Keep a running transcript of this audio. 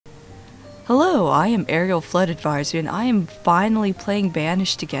Hello, I am Aerial Flood Advisor, and I am finally playing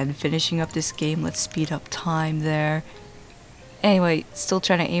Banished again, finishing up this game. Let's speed up time there. Anyway, still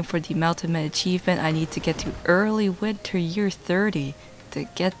trying to aim for the ultimate achievement. I need to get to early winter year 30 to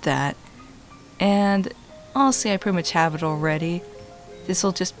get that. And honestly, I pretty much have it already. This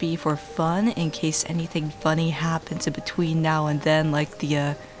will just be for fun in case anything funny happens in between now and then, like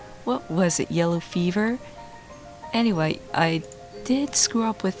the, what was it, yellow fever? Anyway, I did screw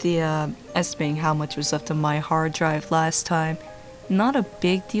up with the estimating how much was left on my hard drive last time. Not a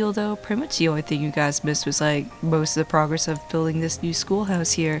big deal though, pretty much the only thing you guys missed was like most of the progress of building this new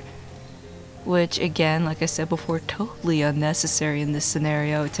schoolhouse here. Which again, like I said before, totally unnecessary in this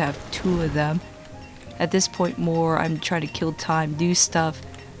scenario to have two of them. At this point more, I'm trying to kill time, do stuff,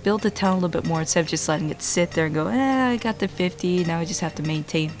 build the town a little bit more instead of just letting it sit there and go, I got the 50, now I just have to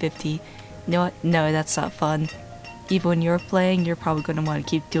maintain 50. You know what? No, that's not fun. Even when you're playing, you're probably going to want to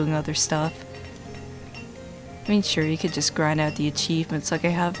keep doing other stuff. I mean, sure, you could just grind out the achievements like I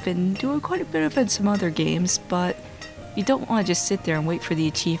have been doing quite a bit of in some other games, but you don't want to just sit there and wait for the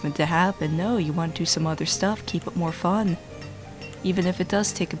achievement to happen. No, you want to do some other stuff, keep it more fun. Even if it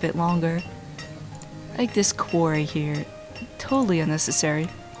does take a bit longer. Like this quarry here. Totally unnecessary,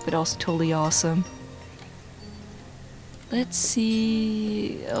 but also totally awesome. Let's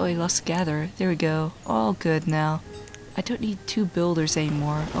see... Oh, I lost the gatherer. There we go. All good now. I don't need two builders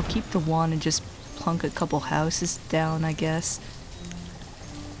anymore. I'll keep the one and just plunk a couple houses down, I guess.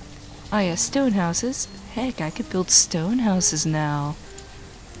 Oh yeah, stone houses. Heck, I could build stone houses now.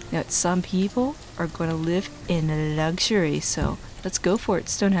 Now, some people are going to live in luxury, so let's go for it,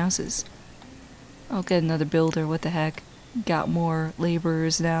 stone houses. I'll get another builder, what the heck. Got more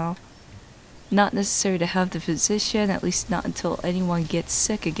laborers now. Not necessary to have the physician, at least not until anyone gets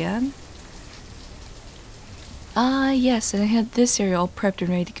sick again. Yes, and I had this area all prepped and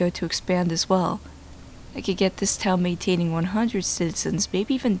ready to go to expand as well. I could get this town maintaining 100 citizens,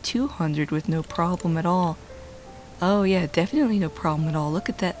 maybe even 200 with no problem at all. Oh yeah, definitely no problem at all. Look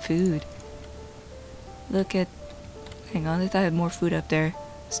at that food. Look at... Hang on, I thought I had more food up there.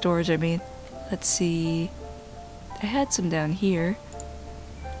 Storage, I mean. Let's see... I had some down here.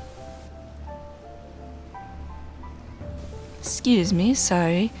 Excuse me,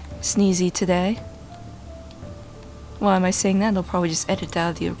 sorry. Sneezy today. Why am I saying that? I'll probably just edit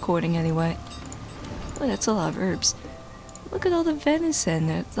out the recording anyway. Oh, that's a lot of herbs. Look at all the venison.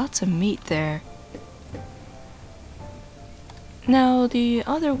 There's lots of meat there. Now, the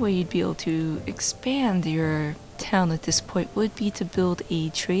other way you'd be able to expand your town at this point would be to build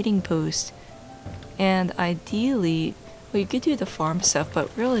a trading post. And ideally, well, you could do the farm stuff, but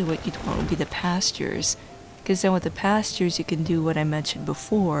really what you'd want would be the pastures. Because then with the pastures, you can do what I mentioned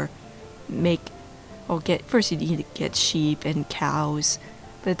before. First you need to get sheep and cows.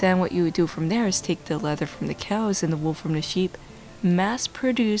 But then what you would do from there is take the leather from the cows and the wool from the sheep, mass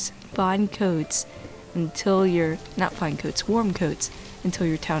produce fine coats until warm coats, until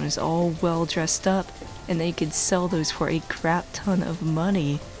your town is all well dressed up, and then you can sell those for a crap ton of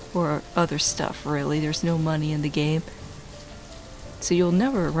money, or other stuff really. There's no money in the game. So you'll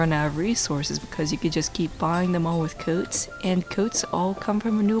never run out of resources because you could just keep buying them all with coats, and coats all come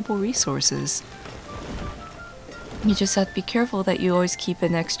from renewable resources. You just have to be careful that you always keep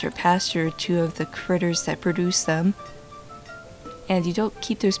an extra pasture or two of the critters that produce them. And you don't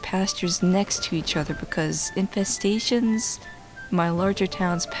keep those pastures next to each other because infestations, my larger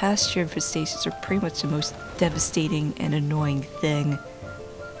towns, pasture infestations are pretty much the most devastating and annoying thing.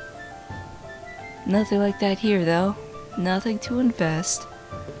 Nothing like that here though. Nothing to invest.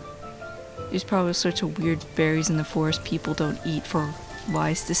 There's probably all sorts of weird berries in the forest people don't eat for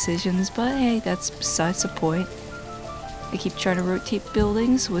wise decisions, but hey, that's besides the point. I keep trying to rotate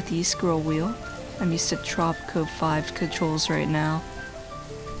buildings with the scroll wheel. I'm used to Tropico 5 controls right now.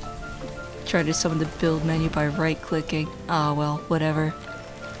 Try to summon the build menu by right-clicking. Ah well, whatever.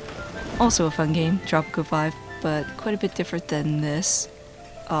 Also a fun game, Tropico 5, but quite a bit different than this,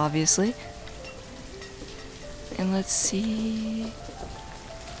 obviously. And let's see...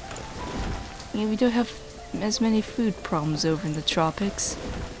 Yeah, we don't have as many food problems over in the tropics.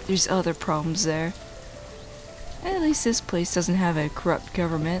 There's other problems there. And at least this place doesn't have a corrupt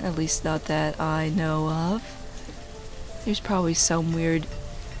government, at least not that I know of. There's probably some weird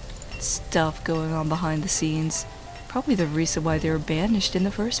stuff going on behind the scenes. Probably the reason why they were banished in the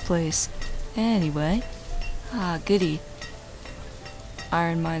first place. Anyway. Goody.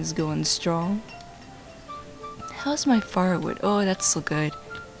 Iron mine's going strong. How's my firewood? Oh, that's so good.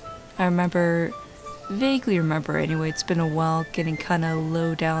 I vaguely remember anyway, it's been a while getting kinda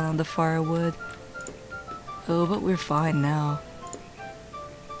low down on the firewood. Oh, but we're fine now.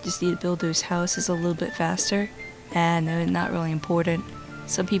 Just need to build those houses a little bit faster. And no, not really important.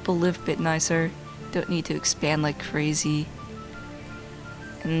 Some people live a bit nicer. Don't need to expand like crazy.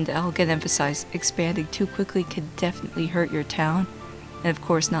 And I'll again emphasize, expanding too quickly can definitely hurt your town. And of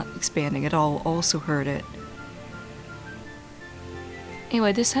course, not expanding at all will also hurt it.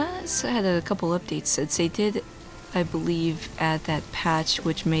 Anyway, this has had a couple updates since they did, I believe, add that patch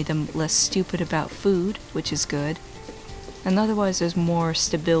which made them less stupid about food, which is good. And otherwise there's more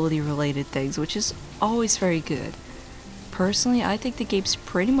stability related things, which is always very good. Personally, I think the game's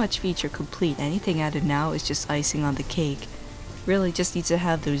pretty much feature complete. Anything added now is just icing on the cake. Really just needs to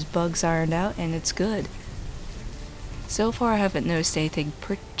have those bugs ironed out and it's good. So far I haven't noticed anything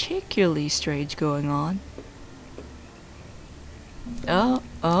particularly strange going on.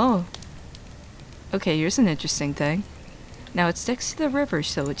 Oh. Okay, here's an interesting thing. Now it's next to the river,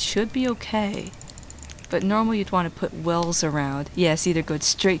 so it should be okay. But normally you'd want to put wells around. Yes, either go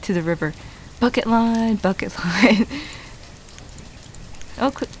straight to the river. Bucket line, bucket line.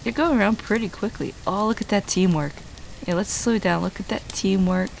 Oh, you're going around pretty quickly. Oh, look at that teamwork. Yeah, let's slow down. Look at that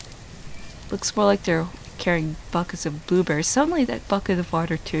teamwork. Looks more like they're carrying buckets of blueberries. Suddenly that bucket of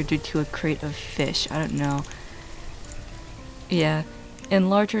water turned into a crate of fish. I don't know. Yeah, in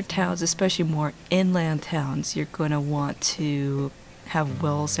larger towns, especially more inland towns, you're going to want to have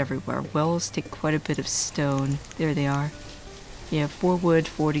wells everywhere. Wells take quite a bit of stone. There they are. Yeah, 4 wood,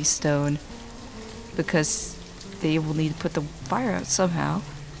 40 stone. Because they will need to put the fire out somehow.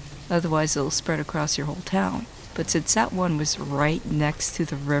 Otherwise it'll spread across your whole town. But since that one was right next to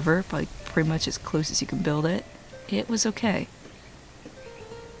the river, like pretty much as close as you can build it, it was okay.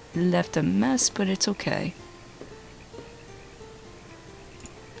 Left a mess, but it's okay.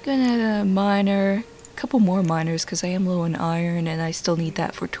 Gonna miner, a couple more miners because I am low on iron and I still need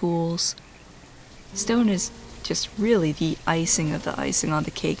that for tools. Stone is just really the icing of the icing on the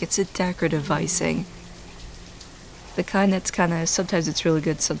cake. It's a decorative icing. The kind that's kinda, sometimes it's really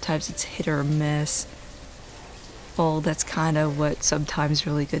good, sometimes it's hit or miss. Well, that's kinda what sometimes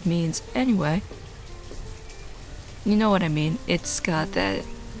really good means. Anyway, you know what I mean. It's got that,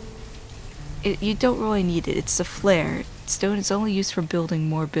 you don't really need it. It's the flair. Stone is only used for building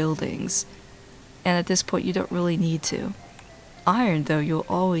more buildings. And at this point you don't really need to. Iron though, you'll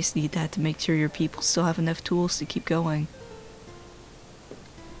always need that to make sure your people still have enough tools to keep going.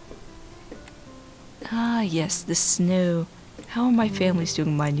 Ah yes, the snow. How are my families doing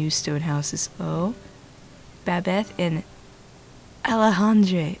in my new stone houses? Oh, Babette and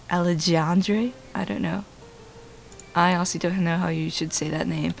Alejandre. I don't know. I honestly don't know how you should say that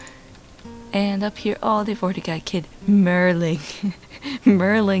name. And up here, oh, they've already got a kid. Merling.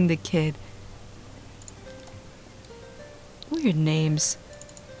 Merling the kid. Weird names.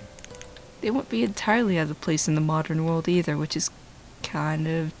 They won't be entirely out of place in the modern world either, which is kind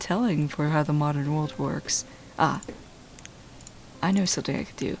of telling for how the modern world works. Ah. I know something I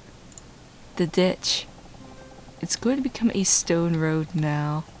could do. The ditch. It's going to become a stone road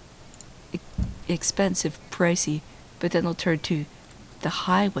now. Expensive, pricey, but then it'll turn to the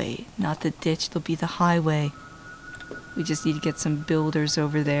highway, not the ditch. It'll be the highway. We just need to get some builders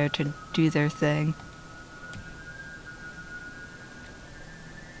over there to do their thing.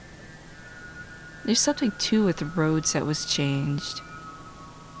 There's something too with the roads that was changed.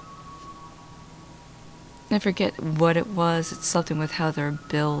 I forget what it was. It's something with how they're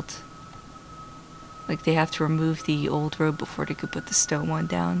built. Like they have to remove the old road before they could put the stone one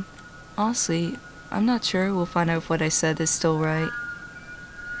down. Honestly, I'm not sure. We'll find out if what I said is still right.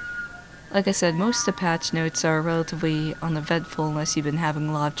 Like I said, most of the patch notes are relatively uneventful unless you've been having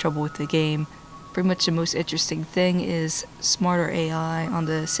a lot of trouble with the game. Pretty much the most interesting thing is smarter AI on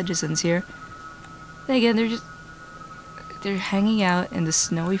the citizens here. Then again, they're hanging out in the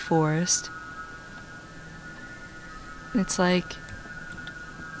snowy forest. It's like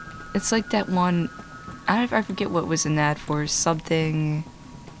that one, I forget what was an ad for, something,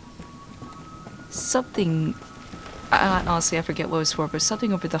 honestly I forget what it was for, but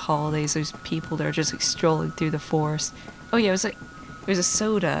something over the holidays, there's people that are just like strolling through the forest. Oh yeah, it was a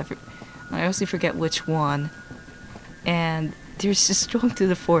soda, I honestly forget which one, and they're just strolling through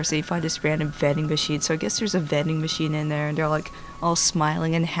the forest, they find this random vending machine, so I guess there's a vending machine in there, and they're like all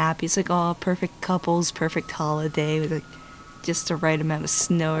smiling and happy. It's like, oh, perfect couples, perfect holiday, with like just the right amount of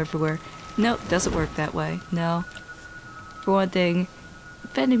snow everywhere. Nope, doesn't work that way, no. For one thing,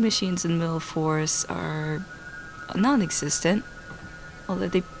 vending machines in the middle of forests are non-existent, although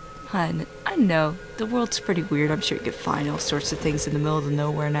I know, the world's pretty weird. I'm sure you could find all sorts of things in the middle of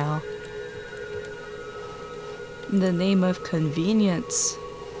nowhere now. In the name of convenience.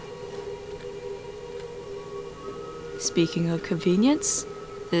 Speaking of convenience,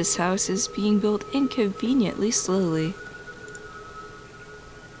 This house is being built inconveniently slowly.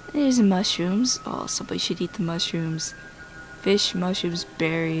 There's mushrooms. Oh, somebody should eat the mushrooms. Fish, mushrooms,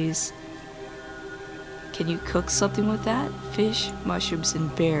 berries. Can you cook something with that? Fish, mushrooms,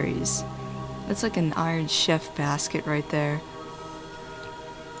 and berries. That's like an Iron Chef basket right there.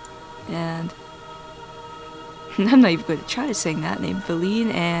 And I'm not even going to try to sing that name.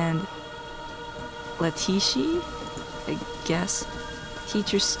 Valine and Letishi, I guess.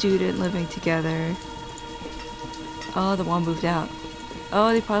 Teacher, student living together. Oh, the one moved out.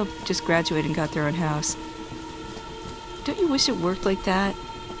 Oh, they probably just graduated and got their own house. Don't you wish it worked like that?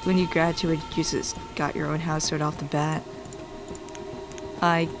 When you graduated, you just got your own house right off the bat.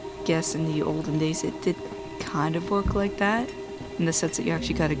 I guess in the olden days it did kind of work like that, in the sense that you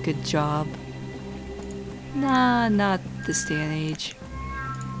actually got a good job. Nah, not this day and age.